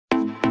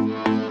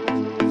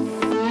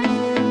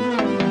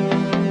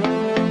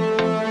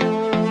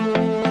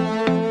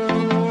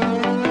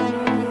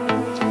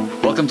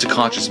Welcome to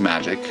Conscious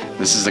Magic.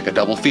 This is like a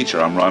double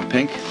feature. I'm Ron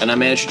Pink. And I'm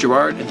Manager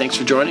Gerard, and thanks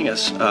for joining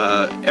us.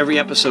 Every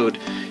episode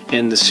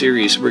in the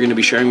series, we're going to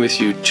be sharing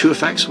with you 2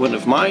 effects, one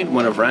of mine,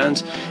 one of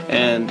Rand's,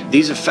 and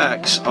these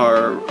effects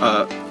are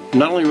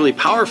not only really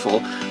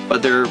powerful,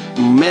 but they're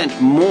meant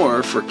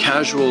more for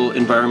casual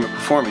environment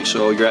performing.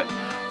 So you're at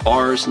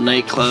bars,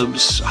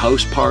 nightclubs,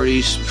 house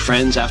parties,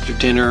 friends after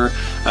dinner,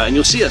 and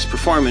you'll see us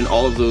perform in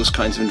all of those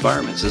kinds of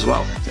environments as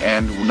well.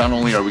 And not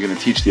only are we going to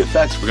teach the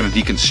effects, we're going to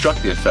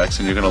deconstruct the effects,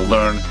 and you're going to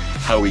learn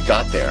how we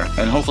got there.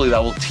 And hopefully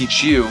that will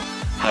teach you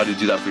how to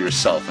do that for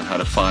yourself and how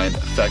to find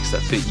effects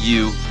that fit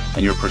you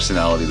and your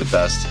personality the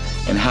best,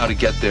 and how to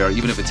get there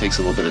even if it takes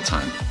a little bit of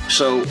time.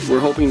 So we're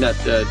hoping that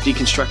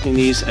deconstructing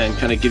these and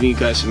kind of giving you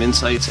guys some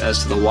insights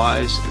as to the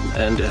whys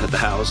and the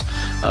hows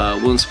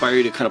will inspire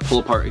you to kind of pull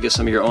apart, I guess,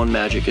 some of your own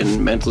magic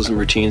and mentalism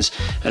routines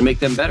and make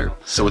them better.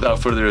 So without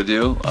further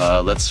ado,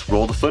 let's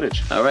roll the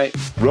footage. All right.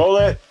 Roll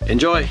it.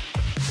 Enjoy.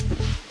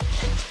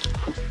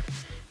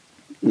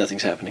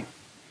 Nothing's happening.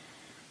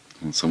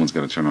 Well, someone's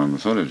got to turn on the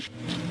footage.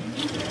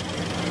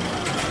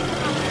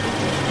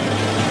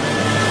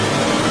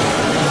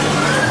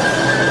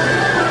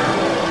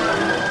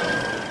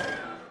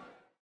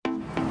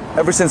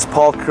 Ever since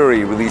Paul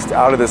Carey released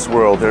Out of This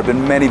World, there have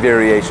been many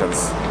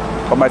variations.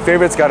 But my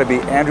favorite's got to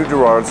be Andrew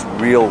Gerard's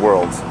Real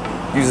World.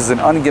 It uses an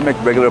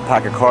ungimmicked regular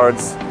pack of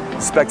cards,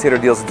 the spectator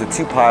deals into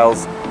 2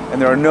 piles,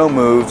 and there are no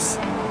moves,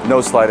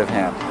 no sleight of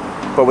hand.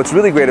 But what's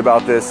really great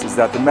about this is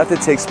that the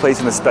method takes place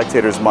in the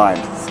spectator's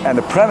mind. And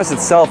the premise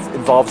itself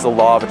involves the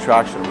law of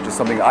attraction, which is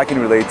something I can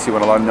relate to,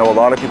 and I know a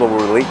lot of people will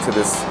relate to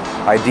this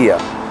idea.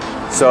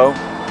 So,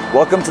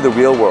 welcome to the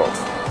real world.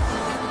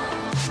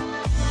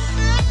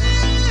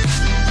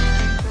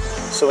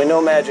 So we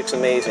know magic's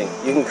amazing.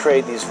 You can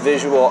create these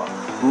visual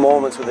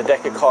moments with a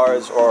deck of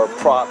cards or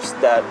props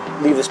that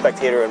leave the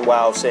spectator in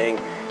wow, saying,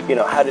 you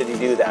know, how did he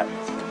do that?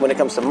 When it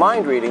comes to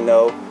mind reading,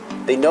 though,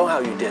 they know how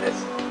you did it.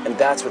 And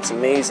that's what's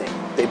amazing.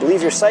 They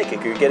believe you're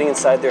psychic, or you're getting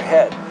inside their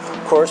head.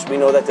 Of course, we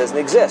know that doesn't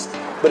exist.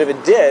 But if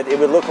it did, it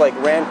would look like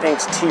Rand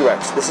Pink's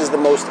T-Rex. This is the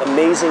most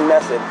amazing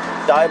method,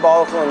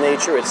 diabolical in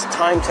nature, it's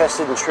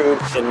time-tested and true.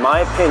 In my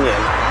opinion,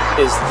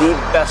 is the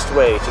best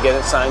way to get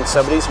inside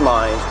somebody's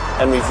mind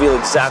and reveal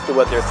exactly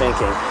what they're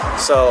thinking.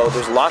 So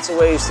there's lots of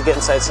ways to get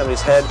inside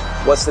somebody's head.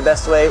 What's the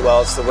best way?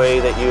 Well, it's the way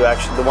that you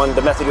actually,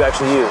 the method you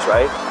actually use,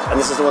 right? And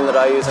this is the one that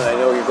I use, and I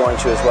know you're going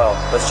to as well.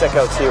 Let's check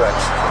out T-Rex.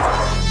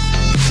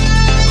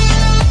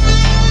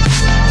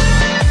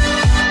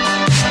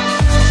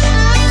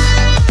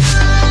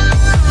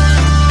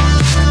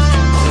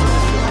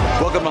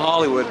 Welcome to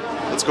Hollywood.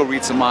 Let's go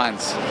read some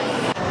minds.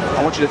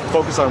 I want you to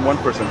focus on one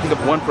person. Think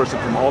of one person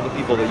from all the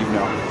people that you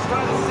know.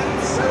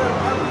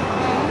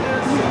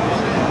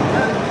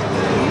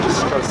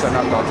 Just try to send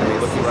that thought to me.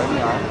 Look you right in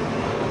the eye.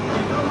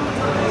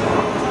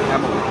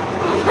 Emily.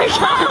 Oh my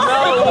God!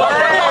 No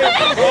way!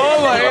 Oh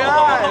my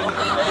God!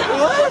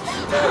 What?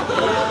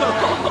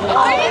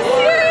 Are you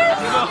serious?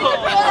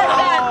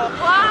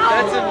 Wow!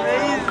 That's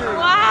amazing!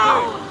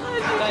 Wow!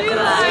 How'd you do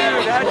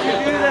that? How'd you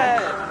do that?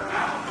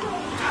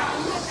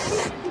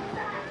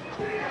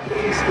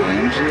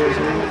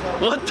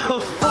 What the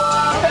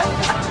fuck?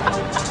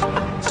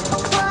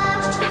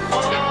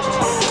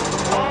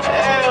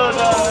 Hell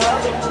no!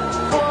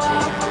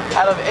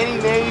 Out of any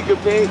name you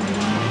could pick,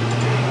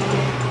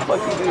 fuck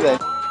you do that?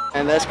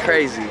 And that's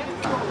crazy.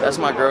 That's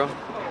my girl.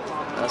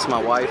 That's my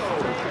wife.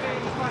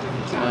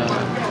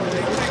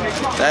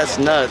 That's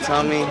nuts,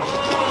 homie.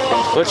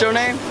 What's your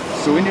name?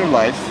 So in your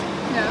life,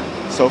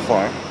 so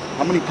far,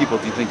 how many people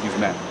do you think you've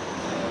met?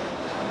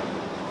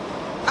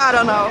 I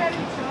don't know.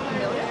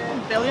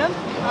 Billion?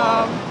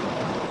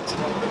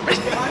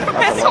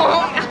 That's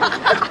all.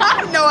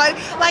 No,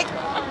 like,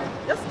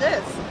 just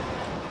this.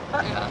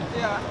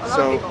 Yeah, a lot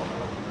of people.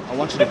 I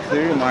want you to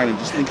clear your mind and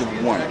just think of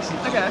one.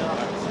 Okay.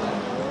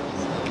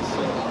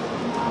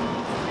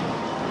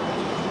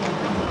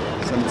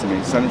 Send it to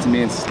me. Send it to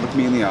me and look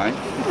me in the eye.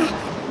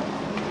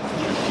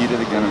 Repeat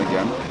it again and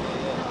again.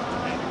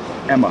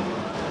 Emma.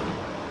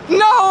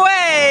 No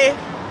way!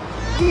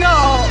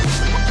 No!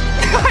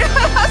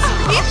 I'm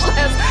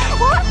speechless.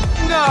 What?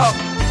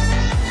 No.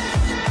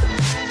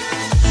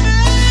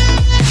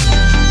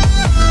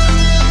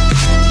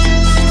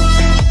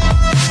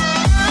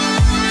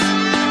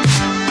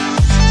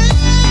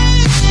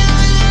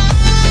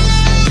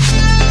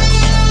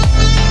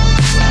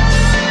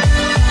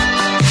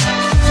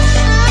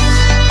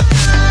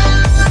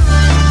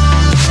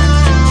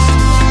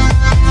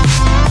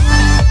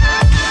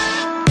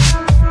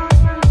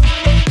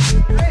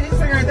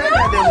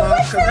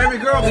 Every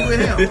girl be with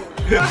him.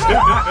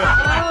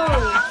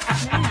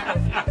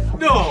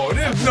 No,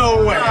 there's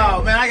no way.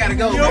 Oh man, I gotta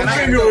go. Your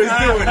finger was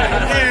doing it. I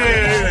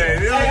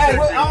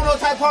don't know what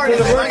type of party it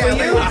is. I gotta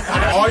leave.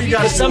 All you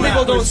got. Some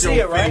people don't see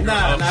it, right?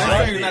 Nah, his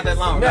finger's not that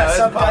long.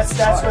 Yeah,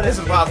 that's what it's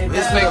impossible.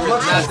 His finger's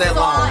not that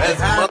long. That's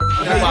impossible.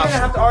 You're gonna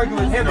have to argue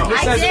with him. I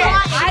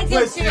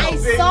did. I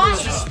saw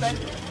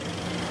it.